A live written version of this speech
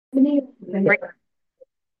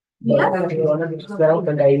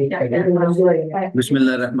بسم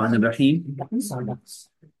اللہ الرحمن الرحیم.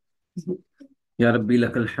 یا ربی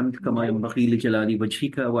لک الحمد کما ينبغي لجلال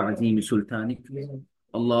وجهك وعظیم سلطانك.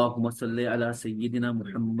 اللهم صل على سيدنا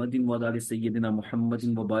محمد وعلى آل سيدنا محمد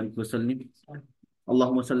وبارك وسلم.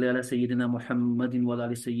 اللهم صل على سيدنا محمد وعلى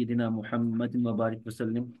آل سيدنا محمد وبارك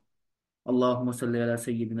وسلم. اللهم صل على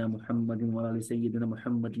سيدنا محمد وعلى آل سيدنا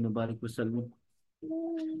محمد وبارك وسلم.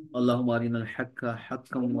 اللهم أرنا الحق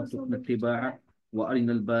حقا وارزقنا اتباعه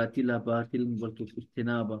وأرنا الباطل باطلا وارزقنا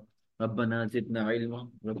اجتنابه. ربنا زدنا علما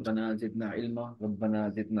ربنا زدنا علما ربنا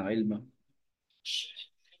زدنا علما.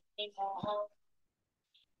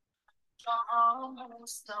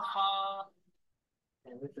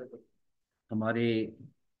 ہمارے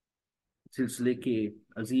سلسلے کے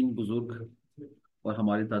عظیم بزرگ اور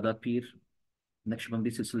ہمارے دادا پیر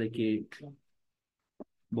نقشبندی سلسلے کے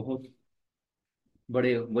بہت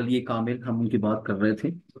بڑے ولی کامل، ہم ان کی بات کر رہے تھے.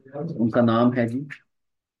 ان کا نام ہے جی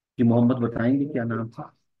محمد بتائیں گے کیا نام تھا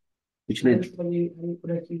پچھلے؟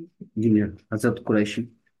 جی حضرت قریشی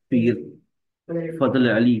پیر فضل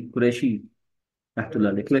علی قریشی رحمۃ اللہ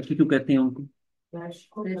علیہ. قریشی کیوں کہتے ہیں ان کو؟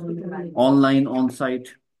 On line onsite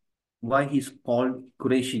why he is called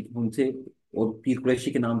Qureshi. ان سے اور پیر قریشی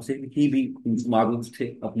کے نام سے ہی بھی معروف تھے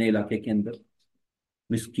اپنے علاقے کے اندر.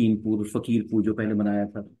 مسکین پور فقیر پور جو پہلے بنایا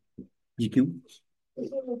تھا. جی کیوں؟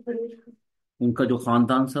 ان کا جو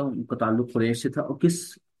خاندان تھا ان کا تعلق قریش سے تھا. اور کس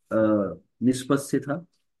نسبت سے تھا؟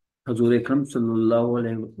 حضور اکرم صلی اللہ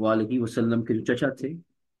علیہ وآلہ وسلم کے جو چچا تھے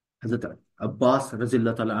حضرت عباس رضی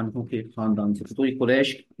اللہ تعالیٰ عنہ کے خاندان سے. تو یہ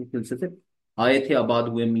قریش کے سلسلے سے آئے تھے، آباد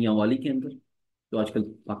ہوئے میاں والی کے اندر جو آج کل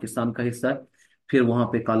پاکستان کا حصہ ہے. پھر وہاں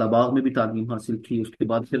پہ کالا باغ میں بھی تعلیم حاصل کی. اس کے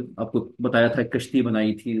بعد پھر آپ کو بتایا تھا ایک کشتی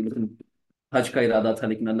بنائی تھی، لیکن حج کا ارادہ تھا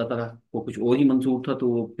لیکن اللہ تعالیٰ کو کچھ اور ہی منظور تھا، تو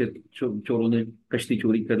وہ پھر چوروں نے کشتی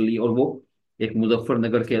چوری کر لی. اور وہ ایک مظفر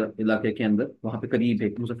نگر کے علاقے کے اندر، وہاں پہ قریب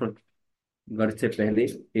ایک مظفر گڑھ سے پہلے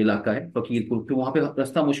علاقہ ہے فقیر پور، پھر وہاں پہ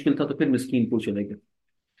راستہ مشکل تھا تو پھر مسکین پور چلے گئے.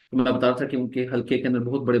 تو میں بتا رہا تھا کہ ان کے حلقے کے اندر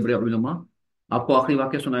بہت بڑے بڑے علماء. آپ کو آخری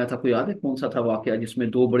واقعہ سنایا تھا، کوئی یاد ہے کون سا تھا واقعہ جس میں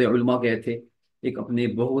دو بڑے علماء گئے تھے ایک اپنے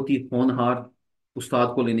بہت ہی ہونہار استاد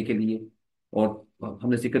کو لینے کے لیے؟ اور ہم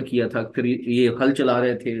نے ذکر کیا تھا پھر یہ ہل چلا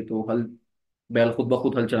رہے تھے تو ہل بیل خود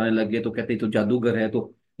بخود ہل چلانے لگ گئے، تو کہتے تو جادوگر ہے.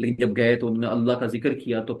 تو لیکن جب گئے تو انہوں نے اللہ کا ذکر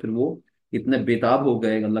کیا تو پھر وہ اتنے بےتاب ہو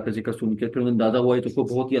گئے اللہ کا ذکر سن کے. پھر انہیں اندازہ ہوا تو وہ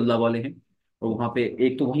بہت ہی اللہ والے ہیں. اور وہاں پہ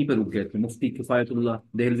ایک تو وہیں پہ رک گئے تھے مفتی کفایت اللہ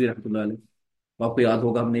دہلوی رحمۃ اللہ علیہ. آپ کو یاد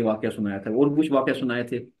ہوگا ہم نے واقعہ سنایا تھا، اور کچھ واقعہ سنائے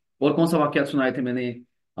تھے. اور کون سا واقعہ سنائے تھے میں نے؟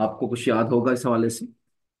 آپ کو کچھ یاد ہوگا اس حوالے سے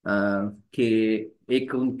کہ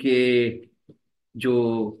ایک ان کے جو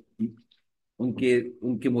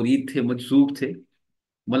ان کے مرید تھے، مجذوب تھے،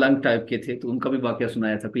 ملنگ ٹائپ کے تھے، تو ان کا بھی واقعہ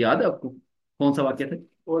سنایا تھا. کوئی یاد ہے آپ کو کون سا واقعہ تھا؟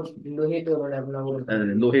 اور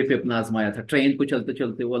لوہے پہ اپنا آزمایا تھا. ٹرین کو چلتے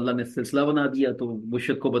چلتے وہ اللہ نے سلسلہ بنا دیا تو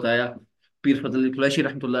مرشد کو بتایا پیر فضل قریشی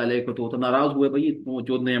رحمۃ اللہ علیہ کو. تو ناراض ہوئے، بھائی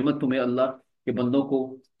جو نعمت تمہیں اللہ کے بندوں کو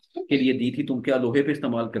کے لیے دی تھی تم کیا لوہے پہ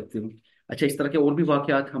استعمال کرتے ہو؟ اچھا اس طرح کے اور بھی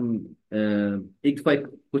واقعات ہم ایک دفعہ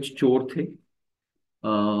کچھ چور تھے،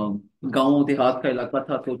 گاؤں دیہات کا علاقہ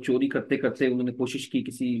تھا، تو چوری کرتے کرتے انہوں نے کوشش کی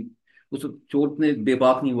کسی اس چور نے بے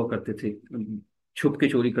باک نہیں ہوا کرتے تھے، چھپ کے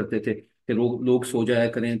چوری کرتے تھے کہ لوگ سو جایا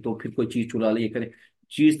کریں تو پھر کوئی چیز چرا لیا کریں.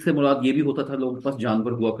 چیز سے مراد یہ بھی ہوتا تھا لوگوں کے پاس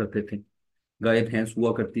جانور ہوا کرتے تھے، گائے بھینس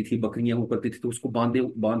ہوا کرتی تھی، بکریاں ہوا کرتی تھی، تو اس کو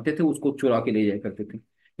باندھتے تھے، اس کو چرا کے لے جایا کرتے تھے.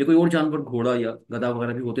 یا کوئی اور جانور گھوڑا یا گدھا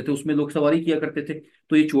وغیرہ بھی ہوتے تھے، اس میں لوگ سواری کیا کرتے تھے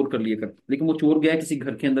تو یہ چور کر لیا کرتے. لیکن وہ چور گیا کسی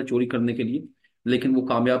گھر کے اندر چوری کرنے کے لیے لیکن وہ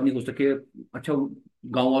کامیاب نہیں ہو سکے. اچھا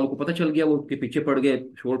گاؤں والوں کو پتہ چل گیا، وہ کے پیچھے پڑ گئے،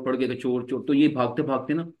 شور پڑ گئے کہ چور چور. تو یہ بھاگتے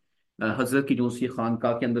بھاگتے نا حضرت کی جو سی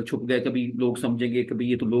خانقاہ کے اندر چھپ گئے. کبھی لوگ سمجھیں گے کبھی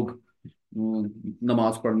یہ تو لوگ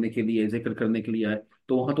نماز پڑھنے کے لیے ذکر کرنے کے لیے آئے،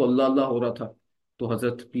 تو وہاں تو اللہ اللہ ہو رہا تھا. تو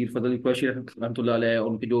حضرت پیر فضل قریشی رحمۃ اللہ علیہ اور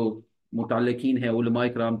ان کے جو متعلقین ہیں علماء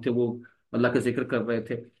کرام تھے وہ اللہ کا ذکر کر رہے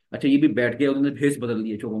تھے. اچھا یہ بھی بیٹھ گئے، انہوں نے بھیس بدل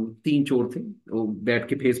لیے. چوروں میں تین چور تھے، وہ بیٹھ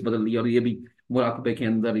کے بھیس بدل لیا اور یہ بھی مراقبے کے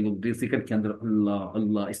اندر ذکر کے اندر اللہ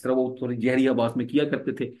اللہ اس طرح وہ تھوڑی جہری آواز میں کیا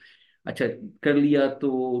کرتے تھے. اچھا کر لیا تو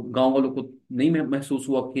گاؤں والوں کو نہیں محسوس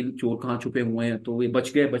ہوا کہ چور کہاں چھپے ہوئے ہیں، تو یہ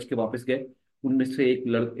بچ گئے، بچ کے واپس گئے. ان میں سے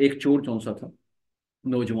ایک چور جو سا تھا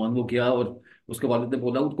نوجوان، وہ گیا اور اس کے والد نے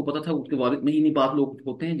بولا، اس کو پتا تھا اس کے والد میں ہی نہیں بعض لوگ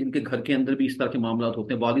ہوتے ہیں جن کے گھر کے اندر بھی اس طرح کے معاملات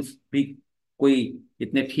ہوتے ہیں، والد بھی کوئی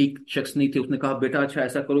اتنے ٹھیک شخص نہیں تھے. اس نے کہا بیٹا اچھا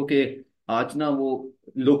ایسا کرو کہ آج نا وہ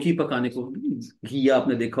لوکی پکانے کو، گھیا آپ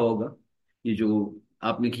نے دیکھا ہوگا، یہ جو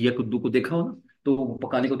آپ نے گھیا کدو کو دیکھا ہوگا تو وہ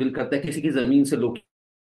پکانے کو دل کرتا ہے، کسی کی زمین سے لوکی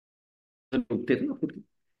اگتے تھے نا خود،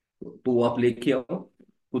 تو وہ آپ لے کے آؤ،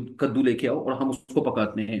 خود کدو لے کے آؤ اور ہم اس کو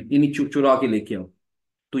پکاتے ہیں، یعنی چرا کے لے کے آؤ.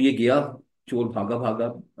 تو یہ گیا چور، بھاگا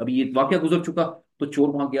بھاگا. ابھی یہ واقعہ گزر چکا تو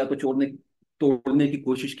چور وہاں گیا تو چور نے توڑنے کی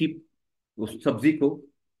کوشش کی اس سبزی کو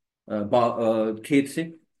کھیت سے.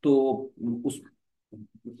 تو اس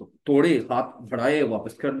توڑے ہاتھ بڑھائے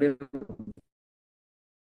واپس کر لے.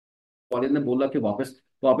 والد نے بولا کہ واپس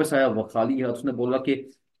واپس آیا وہ خالی ہے. اس نے بولا کہ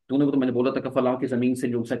تو نے تو میں نے بولا تھا کہ فلاں کی زمین سے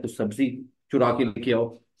جو ہے کچھ سبزی چرا کے لے کے آؤ.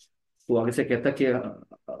 تو آگے سے کہتا کہ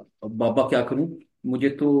بابا کیا کروں, مجھے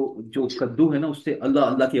تو جو کدو ہے نا اس سے اللہ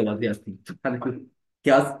اللہ کی آوازیں آتی ہیں.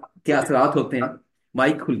 کیا کیا اثرات ہوتے ہیں.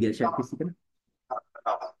 مائک کھل گیا شاید کسی کا نا.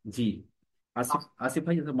 جی آصف آصف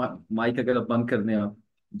بھائی مائک اگر آپ بند کر دیں آپ.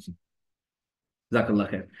 جی جزاک اللہ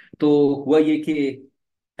خیر. تو ہوا یہ کہ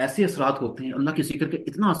ایسے اثرات ہوتے ہیں, اللہ کے ذکر کا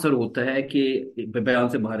اتنا اثر ہوتا ہے کہ بیان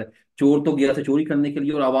سے باہر ہے. چور تو گیا تھا چوری کرنے کے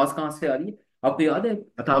لیے, اور آواز کہاں سے آ رہی ہے آپ کو یاد ہے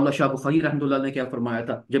عطا اللہ شاہ بخاری رحمۃ اللہ نے کیا فرمایا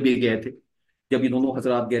تھا جب یہ گئے تھے, جب یہ دونوں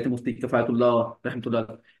حضرات گئے تھے مفتی کفایت اللہ رحمۃ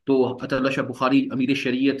اللہ. تو عطا اللہ شاہ بخاری امیر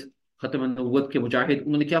شریعت ختم نبوت کے مجاہد,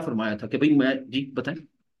 انہوں نے کیا فرمایا تھا کہ بھئی میں جی بتائیں.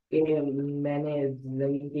 کہ میں نے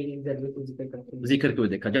زمین کی ضرورت کو ذکر کیوں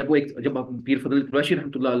دیکھا, جب وہ ایک جب پیر فضل قریشی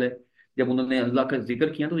رحمۃ اللہ علیہ جب انہوں نے اللہ کا ذکر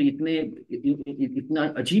کیا تو اتنا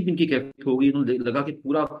عجیب ان کی کیفیت ہو گئی, انہوں نے لگا کہ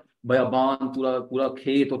پورا بیابان پورا پورا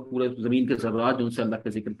کھیت اور پورا زمین کے ذرات جو ان سے اللہ کا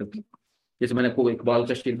ذکر کرتے ہیں. جیسے میں نے کو اقبال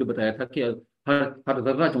کا شعر بھی بتایا تھا کہ ہر ہر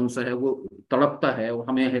ذرہ جو سا ہے وہ تڑپتا ہے اور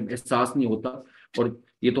ہمیں احساس نہیں ہوتا. اور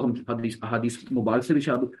یہ تو ہم حدیث مبارک سے بھی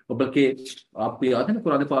شامل, اور بلکہ آپ کو یاد ہے نا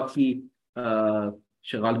قرآن پاک کی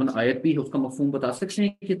غالباً آیت بھی ہے, اس کا مفہوم بتا سکتے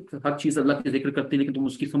ہیں کہ ہر چیز اللہ کے ذکر کرتے ہیں لیکن تم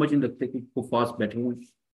اس کی سمجھ نہیں رکھتے کہ حفاظ بیٹھے ہوئے.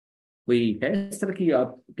 کوئی ہے اس طرح کی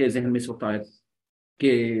آپ کے ذہن میں اس وقت آیت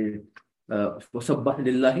کہ وسبح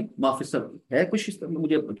للہ ما فی السماء ہے کچھ اس طرح؟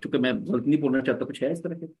 مجھے چونکہ میں غلط نہیں بولنا چاہتا, کچھ ہے اس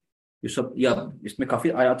طرح کے یہ سب, یا اس میں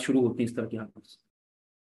کافی آیات شروع ہوتی ہیں اس طرح کی.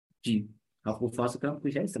 جی آپ حفاظ کا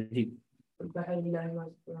کچھ ہے اس طرح جی.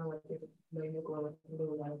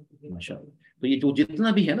 ماشاء اللہ. تو یہ جو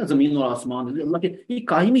جتنا بھی ہے نا زمین اور آسمان اللہ کے, یہ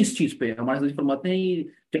قائم ہی اس چیز پہ ہے. ہمارے حضرت فرماتے ہیں یہ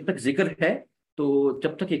جب تک ذکر ہے تو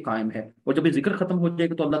جب تک یہ قائم ہے, اور جب یہ ذکر ختم ہو جائے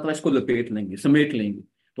گا تو اللہ تعالیٰ اس کو لپیٹ لیں گے, سمیٹ لیں گے.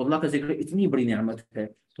 تو اللہ کا ذکر اتنی بڑی نعمت ہے.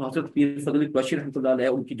 تو حضرت پیر فضل بشیر رحمۃ اللہ علیہ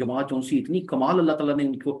ان کی جماعت جو سی اتنی کمال اللہ تعالیٰ نے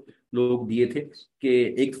ان کو لوگ دیے تھے کہ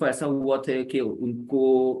ایک دفعہ ایسا ہوا تھا کہ ان کو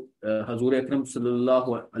حضور اکرم صلی اللہ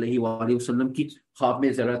علیہ وآلہ وسلم کی خواب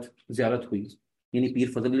میں زیارت ہوئی. یعنی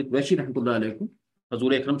پیر فضل قریشی رحمۃ اللہ علیہ کو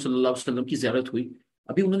حضور اکرم صلی اللہ علیہ وسلم کی زیارت ہوئی.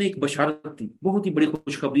 ابھی انہوں نے ایک بشارت دی, بہت ہی بڑی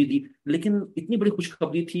خوشخبری دی, لیکن اتنی بڑی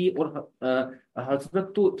خوشخبری تھی اور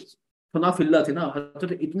حضرت تو فنا فی اللہ تھے نا,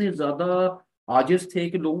 حضرت اتنے زیادہ عاجز تھے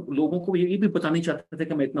کہ لوگوں کو یہ بھی بتا نہیں چاہتے تھے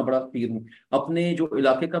کہ میں اتنا بڑا پیر ہوں. اپنے جو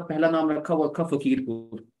علاقے کا پہلا نام رکھا وہ رکھا فقیر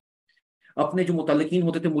پور. اپنے جو متعلقین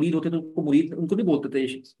ہوتے تھے مرید ہوتے تھے ان کو مرید ان کو نہیں بولتے تھے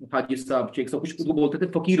حاجی صاحب شیخ صاحب, کچھ ان کو بولتے تھے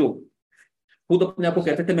فقیروں. خود اپنے آپ کو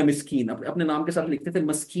کہتے تھے میں مسکین, اپنے نام کے ساتھ لکھتے تھے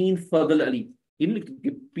مسکین فضل علی,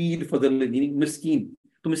 پیر فضل علی مسکین.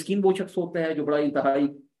 تو مسکین وہ شخص ہوتا ہے جو بڑا انتہائی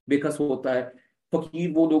بے کس ہوتا ہے. فقیر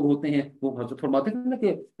وہ لوگ ہوتے ہیں, وہ حضرت فرماتے ہیں نا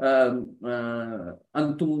کہ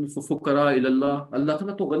انتم فقراء الی اللہ, اللہ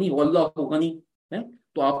تعالیٰ تو غنی واللہ غنی ہے,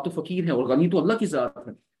 تو آپ تو فقیر ہیں اور غنی تو اللہ کی ذات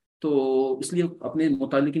ہے. تو اس لیے اپنے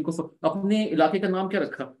متعلقین کو اپنے علاقے کا نام کیا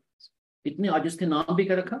رکھا, اتنے عاجز تھے, نام بھی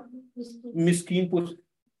کیا رکھا مسکین پور.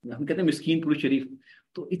 ہم کہتے ہیں مسکین پور شریف.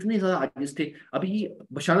 تو اتنے زیادہ عاجز تھے. ابھی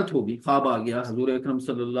بشارت ہوگی, خواب آ گیا حضور اکرم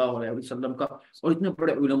صلی اللہ علیہ وسلم کا, اور اتنے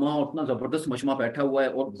بڑے علماء اور اتنا زبردست مجمع بیٹھا ہوا ہے,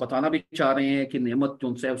 اور بتانا بھی چاہ رہے ہیں کہ نعمت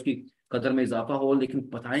جو ہے اس کی قدر میں اضافہ ہو, لیکن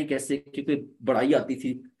بتائیں کیسے, کیونکہ بڑائی آتی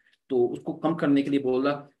تھی. تو اس کو کم کرنے کے لیے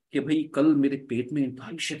بولا کہ بھئی کل میرے پیٹ میں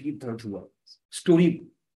انتہائی شدید درد ہوا. اسٹوری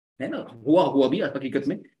ہے نا, ہوا بھی حقیقت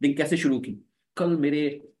میں, لیکن کیسے شروع کی. کل میرے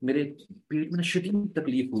پیٹ میں شدید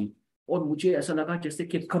تکلیف ہوئی اور مجھے ایسا لگا جیسے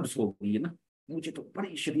کہ قبض ہو گئی ہے نا, مجھے تو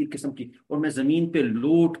بڑی شدید قسم کی, اور میں زمین پہ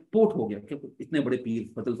لوٹ پوٹ ہو گیا کہ اتنے بڑے پیر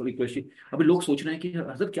فضل فضل قریشی. ابھی لوگ سوچ رہے ہیں کہ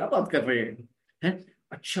حضرت کیا بات کر رہے ہیں.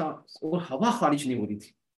 اچھا, اور ہوا خارج نہیں ہو رہی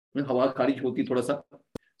تھی, ہوا خارج ہوتی تھوڑا سا,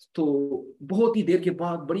 تو بہت ہی دیر کے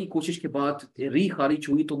بعد بڑی کوشش کے بعد ری خارج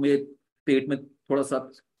ہوئی, تو میرے پیٹ میں تھوڑا سا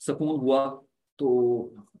سکون ہوا. تو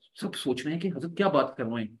سب سوچ رہے ہیں کہ حضرت کیا بات کر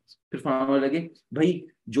رہے ہیں. پھر فرمانے لگے بھائی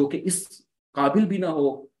جو کہ اس قابل بھی نہ ہو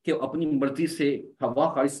کہ اپنی مرضی سے ہوا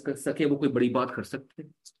خارج کر سکے, وہ کوئی بڑی بات کر سکتے,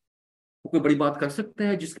 وہ کوئی بڑی بات کر سکتا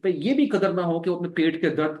ہے. جس پہ یہ بھی قدر نہ ہو کہ وہ اپنے پیٹ کے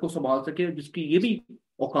درد کو سنبھال سکے, جس کی یہ بھی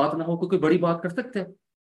اوقات نہ ہو کہ کوئی بڑی بات کر سکتا ہے.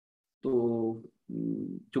 تو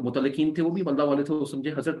جو متعلقین تھے وہ بھی اللہ والے تھے, وہ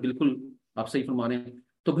سمجھے حضرت بالکل آپ صحیح فرما رہے ہیں.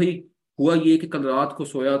 تو بھائی ہوا یہ کہ کل رات کو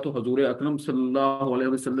سویا تو حضور اکرم صلی اللہ علیہ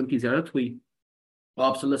وسلم کی زیارت ہوئی.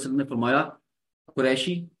 آپ صلی اللہ علیہ وسلم نے فرمایا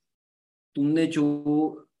قریشی تم نے جو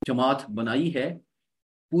جماعت بنائی ہے,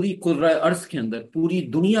 پوری قرۂ ارض کے اندر, پوری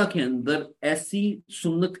دنیا کے اندر ایسی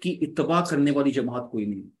سنت کی اتباع کرنے والی جماعت کوئی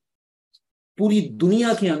نہیں. پوری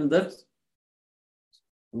دنیا کے اندر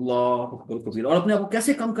اللہ اکبر کبیر، اور اپنے آپ کو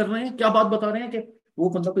کیسے کم کر رہے ہیں، کیا بات بتا رہے ہیں کہ وہ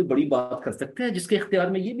بندہ کوئی بڑی بات کر سکتا ہے جس کے اختیار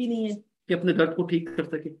میں یہ بھی نہیں ہے کہ اپنے درد کو ٹھیک کر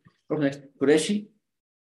سکے. اور قریشی،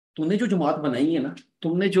 تم نے جو جماعت بنائی ہے نا،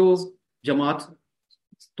 تم نے جو جماعت،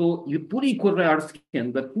 تو یہ پوری قرۂ ارض کے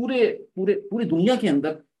اندر، پورے پورے پوری دنیا کے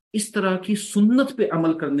اندر اس طرح کی سنت پہ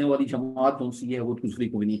عمل کرنے والی جماعت کون سی ہے؟ وہ دوسری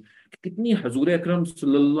کوئی نہیں. کتنی حضور اکرم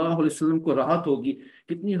صلی اللہ علیہ وسلم کو راحت ہوگی،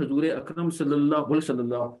 کتنی حضور اکرم صلی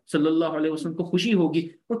اللہ علیہ وسلم کو خوشی ہوگی،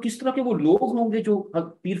 اور کس طرح کے وہ لوگ ہوں گے جو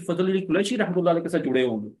پیر فضل علی قریشی رحمۃ اللہ علیہ کے ساتھ جڑے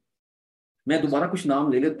ہوں گے. میں دوبارہ کچھ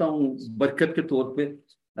نام لے لیتا ہوں برکت کے طور پہ.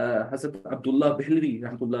 حضرت عبداللہ بہلوی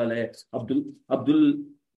رحمۃ اللہ علیہ، عبد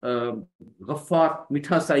غفار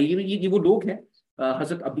میٹھا سائی، یہ وہ لوگ ہیں.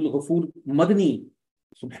 حضرت عبد الغفور مدنی،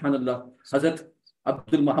 سبحان اللہ. حضرت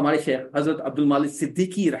ہمارے شیخ حضرت عبد المالک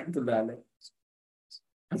صدیقی رحمۃ اللہ علیہ،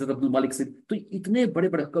 حضرت عبد المالک صدیقی، تو اتنے بڑے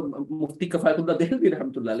بڑے مفتی کفایت اللہ دہلوی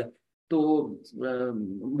رحمۃ اللہ علیہ. تو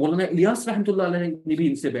مولانا الیاس رحمۃ اللہ علیہ نے بھی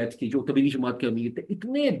ان سے بیعت کی، جو تبلیغی جماعت کے امیر تھے.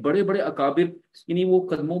 اتنے بڑے بڑے اکابر، یعنی وہ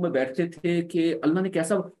قدموں میں بیٹھتے تھے کہ اللہ نے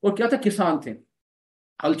کیسا. اور کیا تھا، کسان تھے،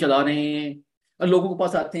 ہل چلا رہے ہیں، اور لوگوں کے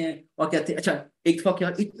پاس آتے ہیں اور کہتے ہیں اچھا. ایک دفعہ کیا،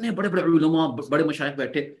 اتنے بڑے بڑے علماء، بڑے مشائخ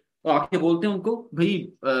بیٹھے، اور آ کے بولتے ہیں ان کو، بھائی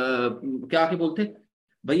کیا آ کے بولتے ہیں،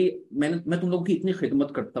 بھائی میں تم لوگوں کی اتنی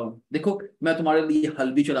خدمت کرتا ہوں، دیکھو میں تمہارے لیے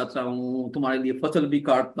ہل بھی چلاتا ہوں، تمہارے لیے فصل بھی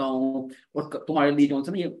کاٹتا ہوں، اور تمہارے لیے جو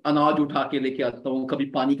ہے نا یہ اناج اٹھا کے لے کے آتا ہوں، کبھی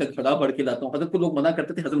پانی کا گھڑا بھر کے لاتا ہوں. حضرت کو لوگ منع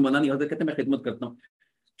کرتے تھے، حضرت منع نہیں، حضرت کہتے ہیں میں خدمت کرتا ہوں.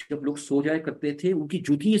 جب لوگ سو جایا کرتے تھے ان کی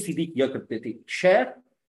جوتیاں سیدھی کیا کرتے تھے شیخ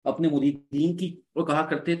اپنے مریدین کی، اور کہا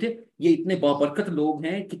کرتے تھے یہ اتنے بابرکت لوگ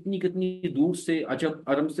ہیں، کتنی کتنی دور سے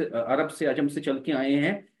عرب سے عجم سے چل کے آئے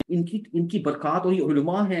ہیں، ان کی برکات، اور یہ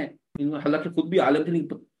علماء ہیں. حالانکہ خود بھی عالم تھے،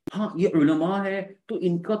 لیکن ہاں یہ علماء ہے، تو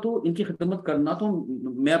ان کی خدمت کرنا تو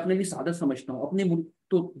میں اپنے لیے سعادت سمجھتا ہوں.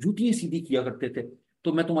 تو جوتیاں سیدھی کیا کرتے تھے.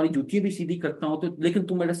 تو میں تمہاری جوتیاں بھی سیدھی کرتا ہوں، تو لیکن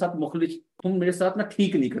تم میرے ساتھ نہ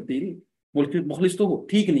ٹھیک نہیں کرتے. مخلص تو ہو،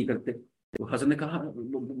 ٹھیک نہیں کرتے. تو حضرت نے کہا،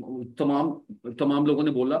 تمام تمام لوگوں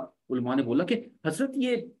نے بولا، علماء نے بولا کہ حضرت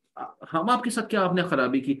یہ ہم آپ کے ساتھ کیا آپ نے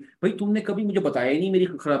خرابی کی؟ بھائی تم نے کبھی مجھے بتایا ہی نہیں میری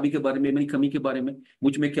خرابی کے بارے میں، میری کمی کے بارے میں،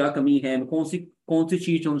 مجھ میں کیا کمی ہے، کون سی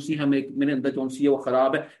چیز جون سی ہے میرے اندر جون سی ہے وہ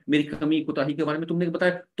خراب ہے، میری کمی کوتاہی کے بارے میں تم نے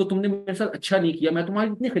بتایا تو تم نے میرے ساتھ اچھا نہیں کیا. میں تمہاری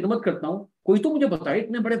اتنی خدمت کرتا ہوں، کوئی تو مجھے بتائے،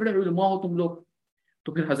 اتنے بڑے بڑے علماء ہو تم لوگ.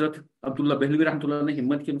 تو پھر حضرت عبداللہ بہلوی رحمۃ اللہ نے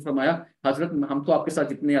ہمت کی، فرمایا حضرت ہم تو آپ کے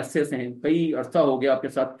ساتھ اتنے عرصے سے ہیں، کئی عرصہ ہو گیا آپ کے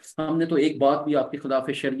ساتھ، ہم نے تو ایک بات بھی آپ کے خلاف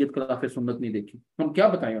شریعت خلاف سنت نہیں دیکھی، ہم کیا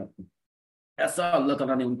بتائیں آپ کو. ایسا اللہ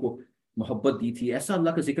تعالیٰ نے ان کو محبت دی تھی، ایسا اللہ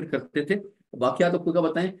کا ذکر کرتے تھے. واقعات آپ کو کیا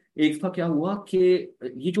بتائیں. ایک دفعہ کیا ہوا کہ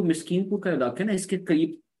یہ جو مسکین پور کا علاقہ ہے نا، اس کے قریب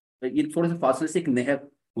یہ تھوڑے سے فاصلے سے ایک نہر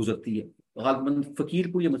گزرتی ہے، غالباً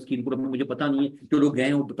فقیر پور یا مسکین پور، مجھے پتا نہیں ہے، جو لوگ گئے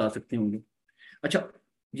ہیں وہ بتا سکتے ہوں گے. اچھا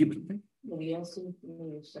جی بتائیں.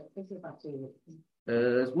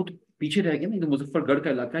 وہ تو پیچھے رہ گیا نا، مظفر گڑھ کا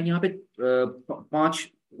علاقہ ہے، یہاں پہ 5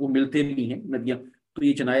 وہ ملتے بھی ہیں ندیاں. تو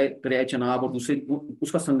یہ دریائے چناب اور دوسرے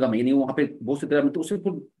اس کا سنگم ہے، یعنی وہاں پہ بہت سے دریا ملتے ہیں، اس سے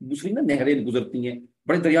پھر دوسری نا نہریں گزرتی ہیں.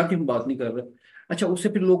 بڑے دریا کی ہم بات نہیں کر رہے. اچھا اس سے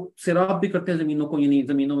پھر لوگ سیراب بھی کرتے ہیں زمینوں کو، یعنی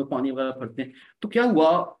زمینوں میں پانی وغیرہ بھرتے ہیں. تو کیا ہوا،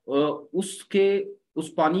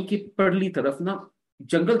 اس پانی کی پرلی طرف نا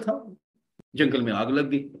جنگل تھا، جنگل میں آگ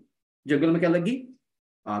لگ گئی. جنگل میں کیا لگ گئی؟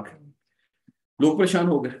 آگ. لوگ پریشان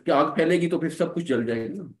ہو گئے کہ آگ پھیلے گی تو پھر سب کچھ جل جائے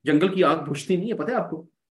گا. جنگل کی آگ بجھتی نہیں ہے، پتہ ہے آپ کو.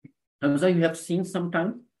 حمزہ you have seen some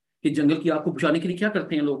time کہ جنگل کی آگ کو بجھانے کے لیے کیا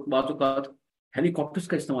کرتے ہیں لوگ، بعض اوقات ہیلی کاپٹرز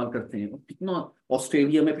کا استعمال کرتے ہیں. کتنا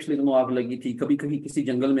آسٹریلیا میں پچھلے دنوں آگ لگی تھی، کبھی کہیں کسی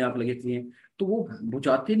جنگل میں آگ لگی تھی، تو وہ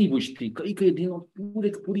بجھاتے نہیں بجھتی کئی کئی دن، اور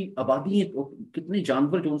پوری آبادی ہے، کتنے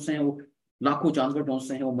جانور جو سے ہیں وہ، لاکھوں جانور جو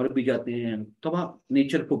سے ہیں وہ مر بھی جاتے ہیں، تباہ،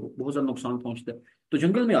 نیچر کو بہت زیادہ نقصان پہنچتا ہے. تو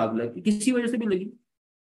جنگل میں آگ لگی، کسی وجہ سے بھی لگی.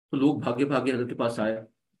 تو لوگ بھاگے بھاگے حضرت کے پاس آئے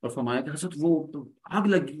اور فرمایا کہ حضرت وہ تو آگ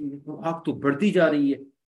لگی ہے، وہ آگ تو بڑھتی جا رہی ہے.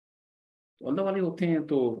 تو اللہ والے ہوتے ہیں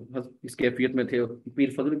تو اس کیفیت میں تھے. پیر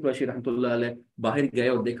فضل قریشی رحمۃ اللہ علیہ باہر گئے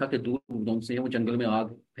اور دیکھا کہ دور دور سے وہ جنگل میں آگ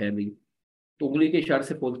پھیل رہی. تو انگلی کے اشارے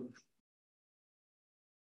سے بول،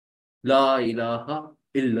 لا الہ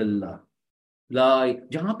الا اللہ.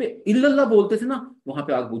 جہاں پہ الا اللہ بولتے تھے نا، وہاں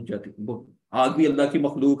پہ آگ بجھ جاتی تھی. آگ بھی اللہ کی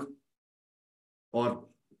مخلوق، اور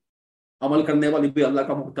عمل کرنے والی بھی اللہ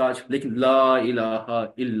کا محتاج، لیکن لا الہ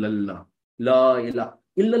الا اللہ. لا الہ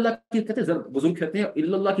الا اللہ کی کہتے ہیں، بزرگ کہتے ہیں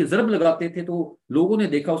الا اللہ کی ضرب لگاتے تھے تو لوگوں نے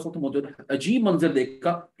دیکھا اس وقت موجود عجیب منظر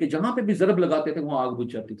دیکھا کہ جہاں پہ بھی ضرب لگاتے تھے وہاں آگ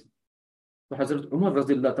بجھ جاتی تھی. تو حضرت عمر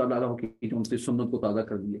رضی اللہ تعالیٰ عنہ کی جو ان سے سنت کو تازہ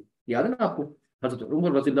کر دیے، یاد ہے نا آپ کو. حضرت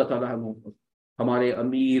عمر رضی اللہ تعالیٰ عنہ ہمارے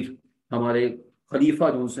امیر، ہمارے خلیفہ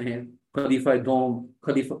جو سے ہیں، خلیفہ دوم،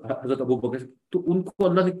 خلیفہ حضرت ابو بکر، تو ان کو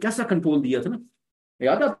اللہ نے کیسا کنٹرول دیا تھا نا،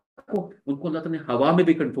 یاد ہے کو ان کو اللہ تعالیٰ نے ہوا میں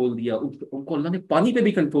بھی کنٹرول دیا، ان کو اللہ نے پانی پہ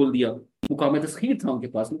بھی کنٹرول دیا، مقام تسخیر تھا ان کے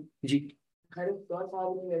پاس میں جی۔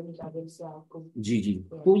 جی جی،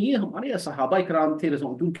 تو یہ ہمارے صحابہ کرام تھے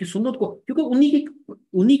رضوان، ان کی سنت کو، کیونکہ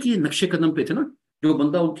انہی کی نقش قدم پہ تھے نا جو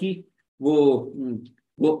بندہ ان کی وہ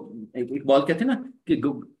وہ اقبال کہتے ہیں نا کہ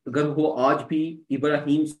اگر ہو آج بھی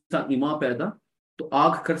ابراہیم سا ایماں پیدا تو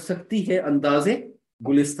آگ کر سکتی ہے اندازے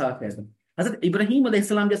گلستہ پیدا۔ حضرت ابراہیم علیہ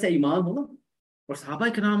السلام جیسا ایمان ہو نا، اور صحابہ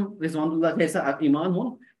کرام رضوان اللہ جیسا ایمان ہو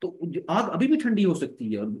نا، تو آگ ابھی بھی ٹھنڈی ہو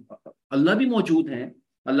سکتی ہے، اللہ بھی موجود ہے،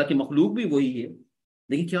 اللہ کی مخلوق بھی وہی ہے،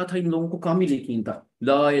 لیکن کیا تھا ان لوگوں کو کامل یقین تھا،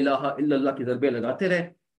 لا الہ الا اللہ کے ضربے لگاتے رہے،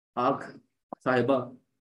 آگ صاحبہ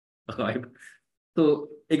غائب۔ تو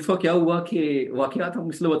ایک دفعہ کیا ہوا کہ واقعات ہم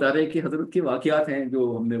اس لیے بتا رہے ہیں کہ حضرت کے واقعات ہیں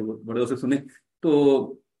جو ہم نے بڑوں سے سنے۔ تو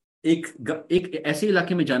ایک ایسے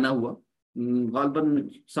علاقے میں جانا ہوا، غالباً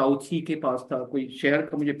ساؤتھی کے پاس تھا، کوئی شہر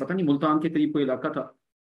کا مجھے پتہ نہیں، ملتان کے قریب کوئی علاقہ تھا،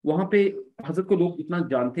 وہاں پہ حضرت کو لوگ اتنا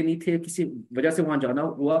جانتے نہیں تھے، کسی وجہ سے وہاں جانا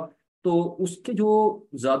ہوا۔ تو اس کے جو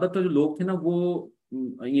زیادہ تر جو لوگ تھے نا وہ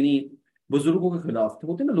یعنی بزرگوں کے خلاف تھے،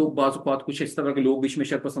 ہوتے ہیں نا لوگ بعض اوقات کچھ اس طرح کے لوگ بیچ میں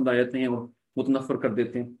شر پسند آ جاتے ہیں اور متنفر کر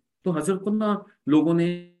دیتے ہیں۔ تو حضرت کو نا لوگوں نے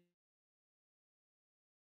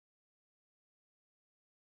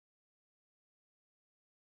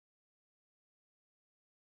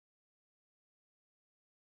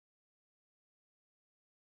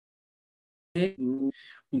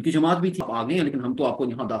ان کی جماعت بھی تھی، آپ آگے ہیں لیکن ہم تو آپ کو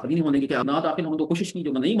یہاں داخل ہی نہیں ہونے گے، کہ آپ نہ داخل ہوں تو کوشش کی،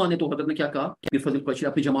 جو نہیں مانے تو حضرت نے کیا کہا کہ فضل قریشی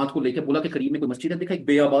اپنی جماعت کو لے کے بولا کہ قریب میں کوئی مسجد ہے، دیکھا ایک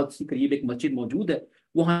بے آباد سی قریب ایک مسجد موجود ہے،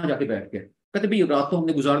 وہاں جا کے بیٹھ گئے، کہتے بھی رات تو ہم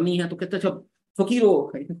نے گزارنی ہے، تو کہتے اچھا فقیرو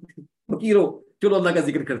فقیرو چلو اللہ کا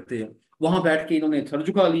ذکر کرتے ہیں۔ وہاں بیٹھ کے انہوں نے سر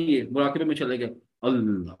جھکا لیے، مراقبے میں چلے گئے،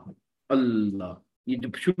 اللہ اللہ، یہ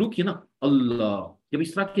جب شروع کیا نا اللہ، جب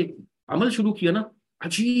اس طرح کے عمل شروع کیا نا،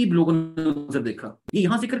 عجیب لوگوں نے نظر دیکھا، یہ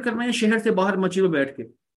یہاں ذکر کر رہے ہیں شہر سے باہر مسجد میں بیٹھ کے۔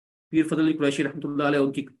 پیر فضل علی قریشی رحمۃ اللہ علیہ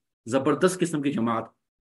ان کی زبردست قسم کی جماعت،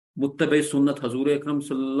 متبع سنت حضور اکرم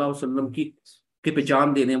صلی اللہ علیہ وسلم کی کے پہ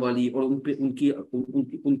جان دینے والی، اور ان پہ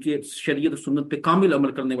ان کی شریعت و سنت پہ کامل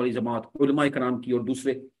عمل کرنے والی جماعت، علماء کرام کی اور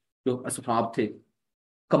دوسرے جو اصحاب تھے،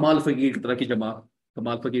 کمال فقیر کی طرح کی جماعت،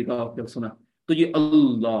 کمال فقیر کا آپ نے سنا۔ تو یہ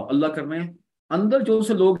اللہ اللہ کر رہے ہیں، اندر جو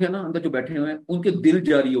سے لوگ ہیں نا، اندر جو بیٹھے ہوئے ہیں ان کے دل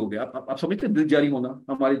جاری ہو گیا۔ آپ سمجھتے ہیں دل جاری ہونا؟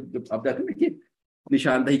 ہمارے جب آپ کہتے ہیں نا کہ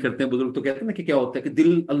نشاندہی کرتے ہیں بزرگ تو کہتے ہیں نا کہ کیا ہوتا ہے کہ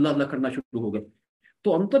دل اللہ اللہ کرنا شروع ہو گیا،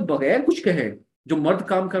 تو اندر بغیر کچھ کہے جو مرد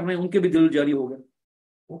کام کر رہے ہیں ان کے بھی دل جاری ہو گئے۔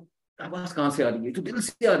 وہ آواز کہاں سے آ رہی ہے؟ جو دل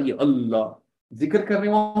سے آ رہی ہے، اللہ ذکر کر رہے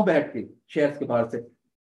ہیں وہاں بیٹھ کے شہر کے باہر سے،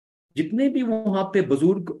 جتنے بھی وہاں پہ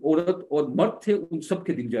بزرگ عورت اور مرد تھے ان سب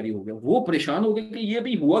کے دل جاری ہو گیا، وہ پریشان ہو گئے کہ یہ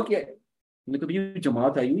بھی ہوا کیا ہے؟ انہوں نے کہا یہ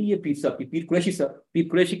جماعت آئی ہوئی ہے پیر صاحب کی، پیر قریشی صاحب، پیر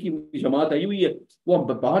قریشی کی جماعت آئی ہوئی ہے، وہ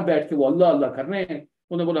باہر بیٹھ کے وہ اللہ اللہ کر رہے ہیں۔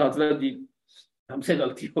 انہوں نے بولا حضرت جی ہم سے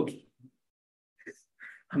غلطی ہوگی،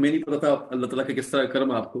 ہمیں نہیں پتا تھا اللہ تعالیٰ کا کس طرح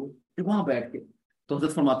کرم آپ کو، کہ وہاں بیٹھ کے۔ تو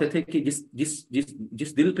حضرت فرماتے تھے کہ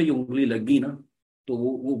جس دل پہ یہ انگلی لگ گئی نا، تو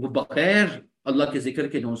وہ بغیر اللہ کے ذکر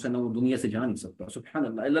کے جو ہے نا وہ دنیا سے جا نہیں سکتا۔ سبحان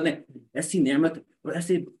اللہ، اللہ نے ایسی نعمت اور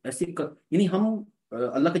ایسے یعنی ہم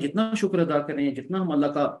اللہ کا جتنا شکر ادا کریں، جتنا ہم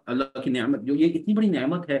اللہ کی نعمت، جو یہ اتنی بڑی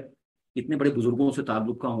نعمت ہے، اتنے بڑے بزرگوں سے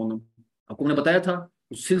تعلق کا ہونا۔ آپ کو میں نے بتایا تھا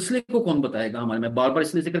اس سلسلے کو کون بتائے گا ہمارے، میں بار بار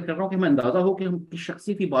اس لیے ذکر کر رہا ہوں کہ ہمیں اندازہ ہو کہ ہم کس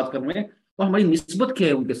شخصیت کی بات کر رہے ہیں اور ہماری نسبت کیا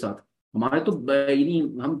ہے ان کے ساتھ۔ ہمارے تو یعنی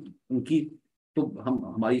ہم ان کی تو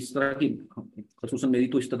ہماری اس طرح کی، خصوصاً میری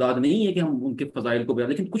تو استعداد نہیں ہے کہ ہم ان کے فضائل کو بیان،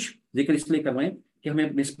 لیکن کچھ ذکر اس لیے کر رہے ہیں کہ ہمیں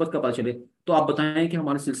نسبت کا پتہ چلے۔ تو آپ بتائیں کہ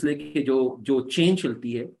ہمارے سلسلے کی جو چین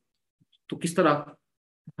چلتی ہے تو کس طرح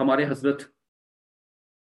ہمارے حضرت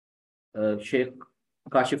شیخ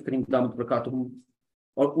کاشف کریم دامت برکاتہم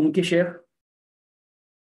اور ان کے شیخ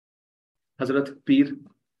حضرت پیر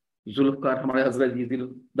ذوالفقار ہمارے حضرت جی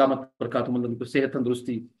دامت برکاتہم اللہ کو صحت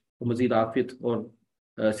تندرستی اور مزید عافیت اور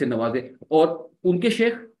سے نوازے، اور ان کے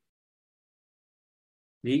شیخ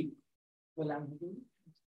جی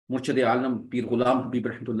مرشد عالم پیر غلام حبیب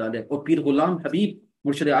رحمۃ اللہ علیہ، اور پیر غلام حبیب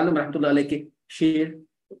مرشد عالم رحمۃ اللہ علیہ کے شیخ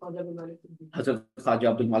حضرت خواجہ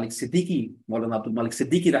عبد المالک صدیقی، مولانا عبد المالک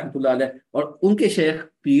صدیقی رحمۃ اللہ علیہ، اور ان کے شیخ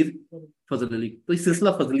پیر فضل علی۔ تو یہ سلسلہ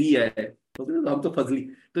فضلیہ ہے، ہم تو فضلی،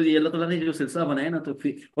 تو یہ اللہ تعالیٰ نے جو سلسلہ بنایا نا، تو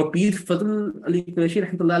پھر اور پیر فضل علی قریشی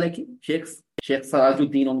رحمۃ اللہ علیہ کی شیخ سراج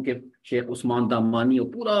الدین، ان کے شیخ عثمان دامانی،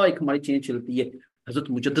 اور پورا ایک ہماری چین چلتی ہے حضرت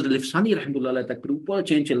مجدد الافسانی رحمۃ اللہ علیہ تک، پھر اوپر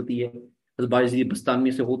چین چلتی ہے حضرت باعزید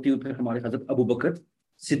بستانی سے ہوتی ہوئی پھر ہمارے حضرت ابو بکر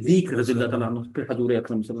صدیق رضی اللہ تعالیٰ عنہ، پھر حضور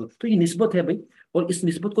اکرم صلی اللہ علیہ وسلم۔ تو یہ نسبت ہے بھائی، اور اس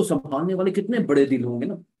نسبت کو سنبھالنے والے کتنے بڑے دل ہوں گے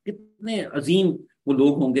نا، کتنے عظیم وہ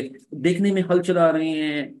لوگ ہوں گے۔ دیکھنے میں ہل چلا رہے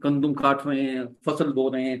ہیں، گندم کاٹ رہے ہیں، فصل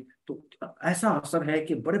بو رہے ہیں، تو ایسا اثر ہے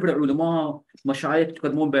کہ بڑے بڑے علماء مشائخ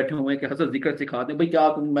قدموں میں بیٹھے ہوئے ہیں کہ حضرت ذکر سکھاتے ہیں، بھائی کیا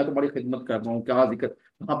میں تو بڑی خدمت کر رہا ہوں، کیا ذکر،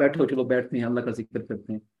 ہاں بیٹھو چلو بیٹھتے ہیں اللہ کا ذکر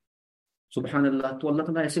کرتے ہیں۔ سبحان اللہ، تو اللہ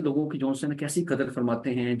تعالیٰ ایسے لوگوں کی جو سے نا کیسی قدر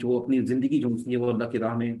فرماتے ہیں، جو اپنی زندگی جو ہے وہ اللہ کی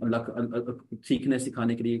راہ میں سیکھنے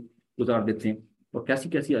سکھانے کے لیے گزار دیتے ہیں، اور کیسی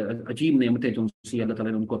کیسی عجیب نعمتیں جو سی اللہ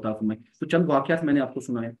تعالیٰ نے ان کو عطا فرمائی۔ تو چند واقعات میں نے آپ کو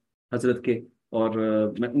سنائے حضرت کے، اور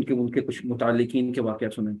میں ان کے کچھ متعلقین کے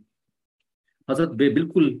واقعات سنائے۔ حضرت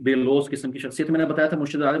بالکل بے لوث قسم کی شخصیت، میں نے بتایا تھا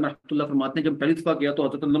مرشد عالم رحمۃ اللہ فرماتے ہیں جب پہلی دفعہ گیا تو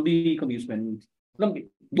حضرت لمبی قمیض پہنی ہوئی تھی، لمبی،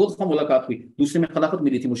 دو دفعہ ملاقات ہوئی، دوسرے میں خلافت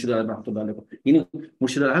ملی تھی مرشد عالم رحمۃ اللہ علیہ کو، یعنی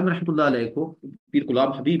مرشد عالم رحمۃ اللہ علیہ کو، پیر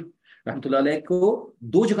غلام حبیب رحمۃ اللہ علیہ کو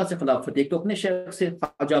دو جگہ سے خلافت، ایک تو اپنے شیخ سے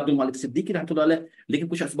خواجہ عبد المالک صدیقی رحمۃ اللہ علیہ، لیکن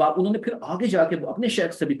کچھ اسباب انہوں نے پھر آگے جا کے اپنے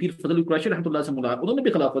شیخ سے بھی پیر فضل القریشی رحمۃ اللہ سے ملا، انہوں نے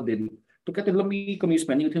بھی خلافت دے دی۔ تو کہتے ہیں لمبی قمیض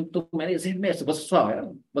پہنی ہوئی تھی، تو میرے ذہن میں ایسا وسوسہ آیا،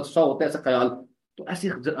 وسوسہ ہوتا ہے ایسا خیال، تو ایسے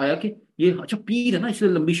آیا کہ یہ اچھا پیر ہے نا اس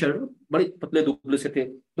لیے لمبی شرٹ، بڑے پتلے دبلے سے تھے،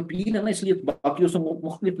 تو پیر ہے نا اس لیے باقیوں سے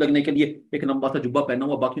مختلف لگنے کے لیے ایک لمبا سا جبہ پہنا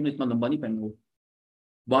ہوا، باقیوں نے اتنا لمبا نہیں پہنا ہوا۔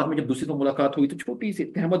 بعد میں جب دوسری تو ملاقات ہوئی تو چھوٹی سی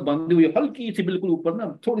تہمت باندھی ہوئی، ہلکی سی بالکل اوپر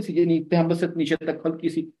نا، تھوڑی سی یعنی تہمت سے نیچے تک ہلکی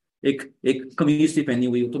سی ایک ایک قمیض سی پہنی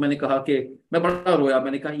ہوئی، تو میں نے کہا کہ میں بڑا رویا،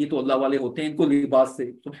 میں نے کہا یہ تو اللہ والے ہوتے ہیں، ان کو لباس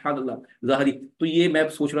سے سبحان اللہ ظاہری، تو یہ میں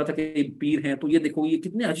سوچ رہا تھا کہ یہ پیر ہیں، تو یہ دیکھو یہ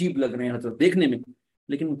کتنے عجیب لگ رہے ہیں حضرت دیکھنے میں،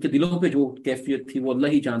 لیکن ان کے دلوں پہ جو کیفیت تھی وہ اللہ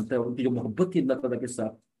ہی جانتا ہے، اور ان کی جو محبت تھی اللہ تعالیٰ کے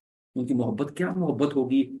ساتھ، ان کی محبت کیا محبت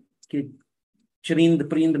ہوگی کہ چرند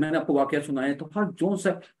پرند، میں نے آپ کو واقعہ سنایا تو ہر جو سا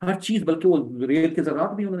ہر چیز، بلکہ وہ ریت کے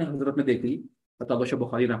ذرات بھی انہوں نے حضرت نے دیکھ لی، عطا شاہ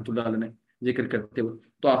بخاری رحمۃ اللہ علیہ نے ذکر کرتے ہوئے۔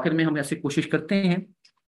 تو آخر میں ہم ایسے کوشش کرتے ہیں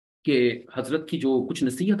کہ حضرت کی جو کچھ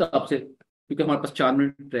نصیحت آپ سے، کیونکہ ہمارے پاس 4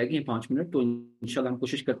 منٹ رہ گئے ہیں، 5 منٹ، تو انشاءاللہ ہم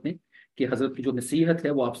کوشش کرتے ہیں کہ حضرت کی جو نصیحت ہے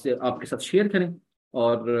وہ آپ کے ساتھ شیئر کریں،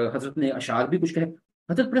 اور حضرت نے اشعار بھی کچھ کہے۔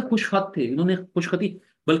 حضرت بڑے خوش خط تھے، انہوں نے خوش خطی،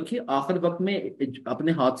 بلکہ آخر وقت میں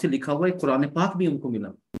اپنے ہاتھ سے لکھا ہوا ایک قرآن پاک بھی ان کو ملا،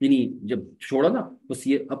 یعنی جب چھوڑا نا بس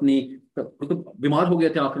یہ اپنی، بیمار ہو گئے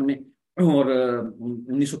تھے آخر میں، اور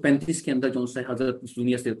 1935 کے اندر جو سے حضرت اس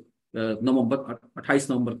دنیا سے نومبر 28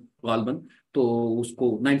 نومبر غالباً، تو اس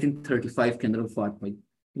کو 1935 کے اندر وفات پائی۔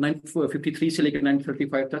 1953 سے لے کر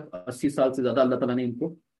 1935 تک 80 سال سے زیادہ اللہ تعالیٰ نے ان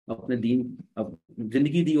کو اپنے دین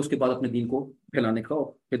زندگی دی، اس کے بعد اپنے دین کو پھیلانے کا اور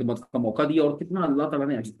خدمت کا موقع دیا، اور کتنا اللہ تعالیٰ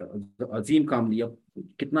نے عظیم کام لیا،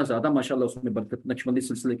 کتنا زیادہ ماشاءاللہ اس میں برکت، نقشبندی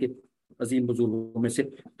سلسلے کے عظیم بزرگوں میں سے۔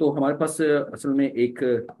 تو ہمارے پاس اصل میں ایک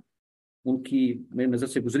ان کی میری نظر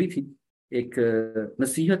سے گزری تھی ایک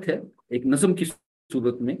نصیحت ہے، ایک نظم کی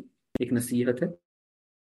صورت میں ایک نصیحت ہے،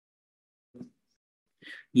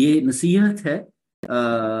 یہ نصیحت ہے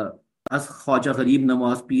از خواجہ غریب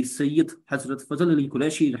نواز پیر سید حضرت فضل علی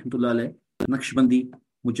قریشی رحمۃ اللہ علیہ نقشبندی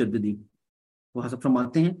مجددی۔ وہ حضرت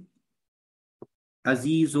فرماتے ہیں،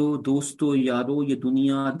 عزیز و دوست و یارو یہ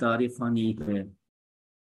دنیا دار فانی ہے،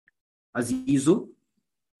 عزیز و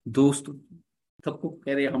دوست، سب کو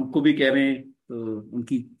کہہ رہے ہیں، ہم کو بھی کہہ رہے ہیں، تو ان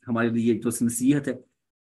کی ہمارے لیے جو نصیحت ہے،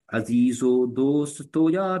 عزیز و دوست تو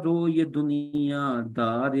یارو یہ دنیا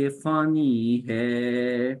دار فانی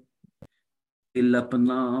ہے، دل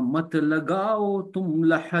اپنا مت لگاؤ تم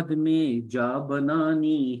لحد میں جا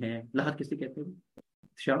بنانی ہے۔ لحد کسے کہتے ہیں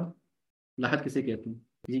شاہ؟ لحد کسے کہتے ہیں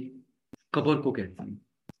جی؟ قبر کو کہتے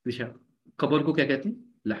ہیں شاہ، قبر کو کیا کہتے ہیں؟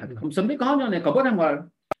 لحد۔ ہم سب نے کہاں جانا ہے، قبر ہے ہمارا۔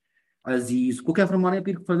 عزیز کو کیا فرمانے ہیں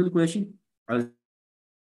پیر فضل قریشی؟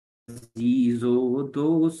 عزیز و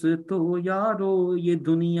دوست تو یارو یہ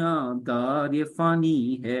دنیا دار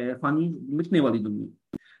فانی ہے، فانی مٹنے والی دنیا،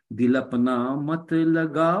 دل اپنا مت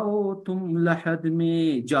لگاؤ تم لحد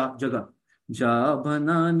میں جگہ جا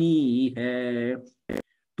بنانی ہے،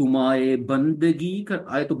 تم آئے بندگی کر،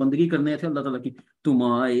 آئے تو بندگی کرنے تھے اللہ تعالیٰ کی، تم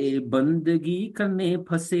آئے بندگی کرنے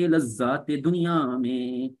پھنسے لذات دنیا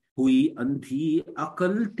میں، ہوئی اندھی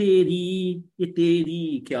عقل تیری یہ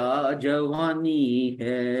تیری کیا جوانی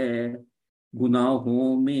ہے،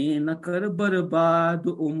 گناہوں میں نہ کر برباد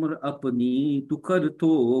عمر اپنی تو کر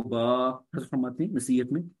توبہ۔ حضرت فرماتے ہیں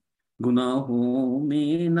نصیحت میں، گناہوں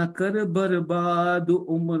میں نہ کر برباد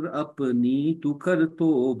عمر اپنی تو کر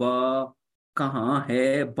توبہ، کہاں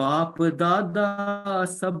ہے باپ دادا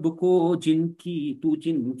سب کو جن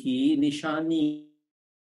کی نشانی،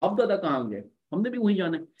 اب دادا کہاں گئے، ہم نے بھی وہیں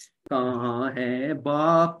جانا ہے، کہاں ہے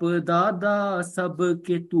باپ دادا سب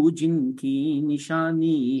کے تو جن کی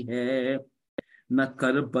نشانی ہے، نہ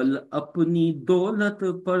کر بل اپنی دولت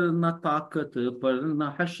پر نہ طاقت پر نہ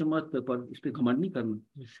حشمت پر، اس پہ گھمنڈ نہیں کرنا،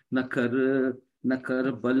 نہ کر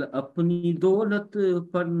بل اپنی دولت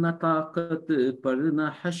پر نہ طاقت پر نہ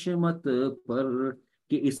حشمت پر،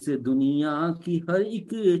 کہ اس دنیا کی ہر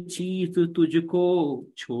ایک چیز تجھ کو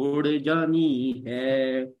چھوڑ جانی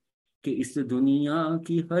ہے، کہ اس دنیا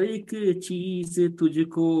کی ہر ایک چیز تجھ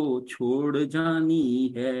کو چھوڑ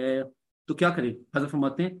جانی ہے، تو کیا کرے؟ حضرت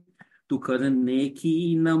فرماتے ہیں تو کرنے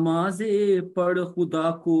کی نمازیں پڑھ، خدا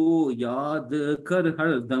کو یاد کر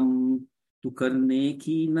ہر دم، تو کرنے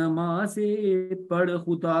کی نمازیں پڑھ،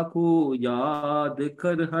 خدا کو یاد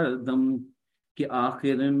کر ہر دم، کہ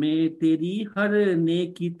آخر میں تیری ہر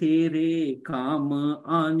نیکی تیرے کام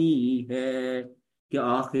آنی ہے، کہ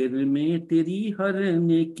آخر میں تیری ہر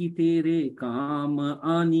نیکی تیرے کام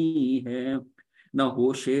آنی ہے، نہ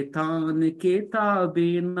ہو شیطان کے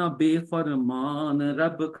تابع، نہ بے فرمان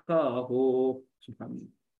رب کا ہو، سبحان اللہ،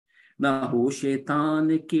 نہ ہو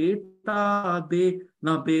شیطان کے تابع،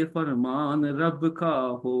 نہ بے فرمان رب کا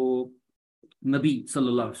ہو، نبی صلی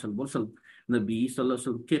اللہ علیہ وسلم، نبی صلی اللہ علیہ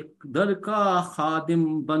وسلم کے در کا خادم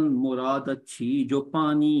بن، مراد اچھی جو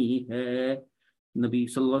پانی ہے، نبی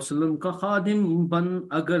صلی اللہ علیہ وسلم کا خادم بن،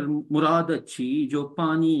 اگر مراد اچھی جو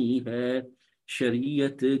پانی ہے،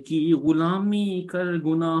 شریعت کی غلامی کر،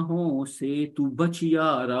 گناہوں سے تو بچ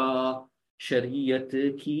یارا، شریعت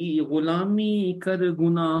کی غلامی کر،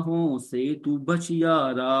 گناہوں سے تو بچ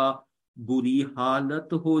یارا، بری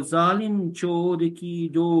حالت ہو ظالم چور کی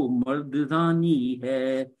جو مردانی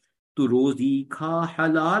ہے، تو روزی کھا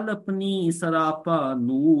حلال اپنی سراپا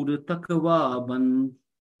نور تقوا بن،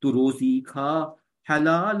 تو روزی کھا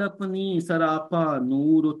حلال اپنی سراپا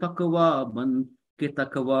نور تقوا بن، کہ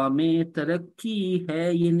تقوا میں ترقی ہے،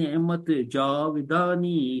 یہ نعمت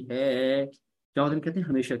جاودانی ہے، جاودانی کہتے ہیں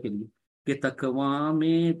ہمیشہ کے لیے، کہ تقوا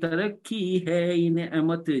میں ترقی ہے، یہ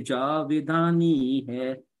نعمت جاودانی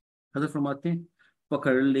ہے، حضرت فرماتے ہیں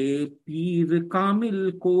پکڑ لے پیر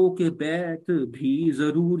کامل کو، کہ بیعت بھی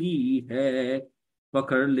ضروری ہے،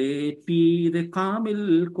 پکڑ لے پیر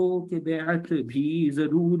کامل کو، کہ بیعت بھی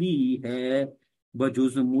ضروری ہے،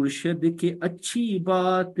 بجز مرشد کے اچھی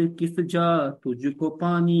بات کس جا تجھ کو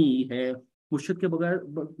پانی ہے، مرشد کے بغیر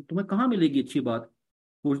تمہیں کہاں ملے گی اچھی بات،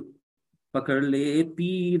 پکڑ لے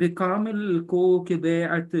پیر کامل کو، کہ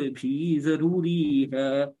بیعت بھی ضروری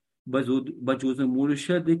ہے، بجز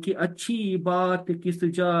مرشد کی اچھی بات کس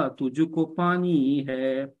جا تجھ کو پانی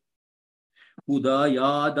ہے، خدا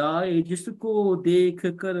یاد آئے جس کو دیکھ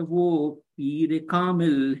کر وہ پیر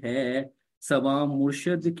کامل ہے، سوا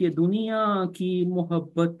مرشد کے دنیا کی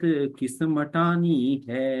محبت کس مٹانی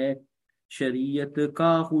ہے، شریعت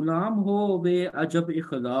کا غلام ہو بے عجب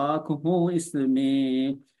اخلاق ہو اس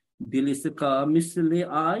میں، دل اس کا مثل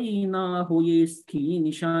آئینہ ہو، یہ اس کی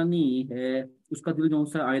نشانی ہے، اس کا دل جو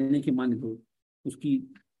سا آئینے کی مانند ہو، اس کی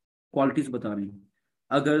کوالٹیز بتا رہے ہیں،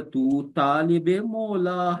 اگر تو طالب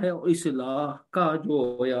مولا ہے اور اصلاح کا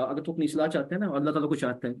جویا، اگر تو اپنی اصلاح چاہتے ہیں نا، اللہ تعالیٰ کو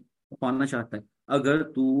چاہتا ہے، پانا چاہتا ہے، اگر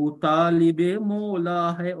تو طالب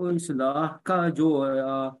مولا ہے اور اصلاح کا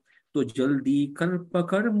جویا، تو جلدی کر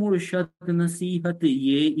پکڑ مرشد نصیحت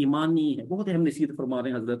یہ ایمانی ہے، بہت اہم نصیحت فرما رہے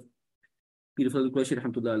ہیں حضرت پیر فضل قریشی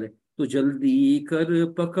رحمۃ اللہ علیہ، تو جلدی کر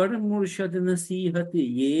پکڑ مرشد نصیحت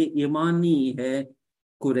یہ ایمانی ہے،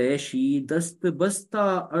 قریشی دست بستہ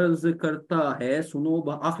عرض کرتا ہے، سنو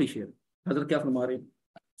آخری شعر حضرت کیا فرما رہے ہیں،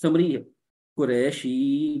 سمری ہے،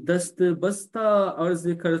 قریشی دست بستہ عرض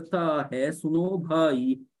کرتا ہے، سنو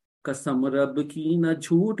بھائی، قسم رب کی نہ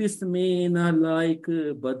جھوٹ اس میں، نہ لائق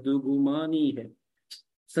بدگمانی ہے،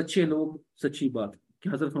 سچے لوگ سچی بات، کہ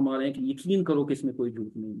حضرت فرما رہے ہیں کہ یقین کرو کہ اس میں کوئی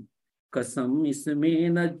جھوٹ نہیں، قسم اس میں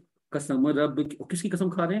نہ، قسم رب کی، کس کی قسم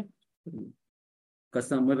کھا رہے ہیں،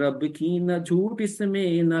 قسم رب کی نہ جھوٹ اس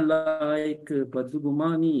میں، نہ لائق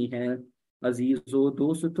بدگمانی ہے، عزیزو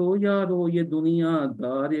دوستو یارو یہ دنیا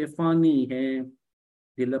دار فانی ہے،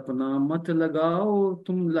 دل اپنا مت لگاؤ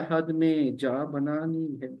تم لحد میں جا بنانی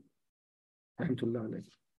ہے، رحمت اللہ علیہ،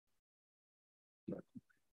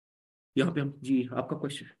 یہاں پہ ہم جی آپ کا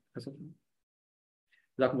کوشچن،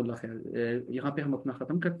 جزاکم اللہ خیر، یہاں پہ ہم اپنا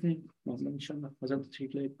ختم کرتے ہیں معاملہ انشاءاللہ، حضرت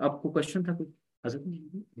ٹھیک لگے آپ کو کوشچن تھا کوئی حضرت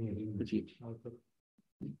جی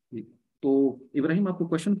جی، تو ابراہیم آپ کو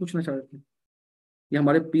کوشچن پوچھنا چاہ رہے تھے، یہ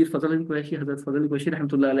ہمارے پیر فضل علی قریشی، حضرت فضل علی قریشی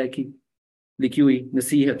رحمۃ اللہ علیہ کی لکھی ہوئی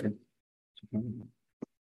نصیحت ہے،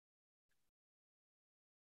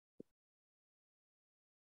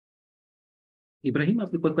 ابراہیم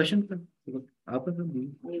آپ کو کوئی کوشچن تھا آپ کا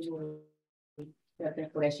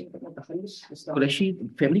قریشی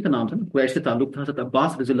فیملی کا نام تھا نا، قریش سے تعلق تھا، حضرت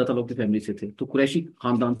عباس رضی اللہ تعالیٰ کی فیملی سے تھے، تو قریشی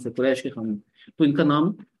خاندان سے، قریش کے خاندان، تو ان کا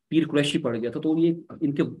نام پیر قریشی پڑ گیا تھا، تو یہ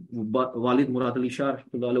ان کے والد مراد علی شاہ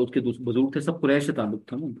رحمۃ اللہ علیہ، اس کے بزرگ تھے، سب قریش سے تعلق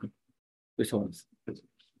تھا نا ان کا، کوئی سوال سے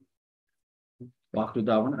وآخر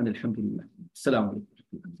دعوانا ان الحمد للہ، السلام علیکم.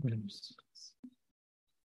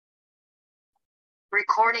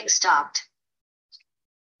 Recording stopped.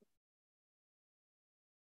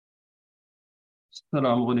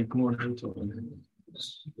 السلام علیکم ورحمۃ اللہ.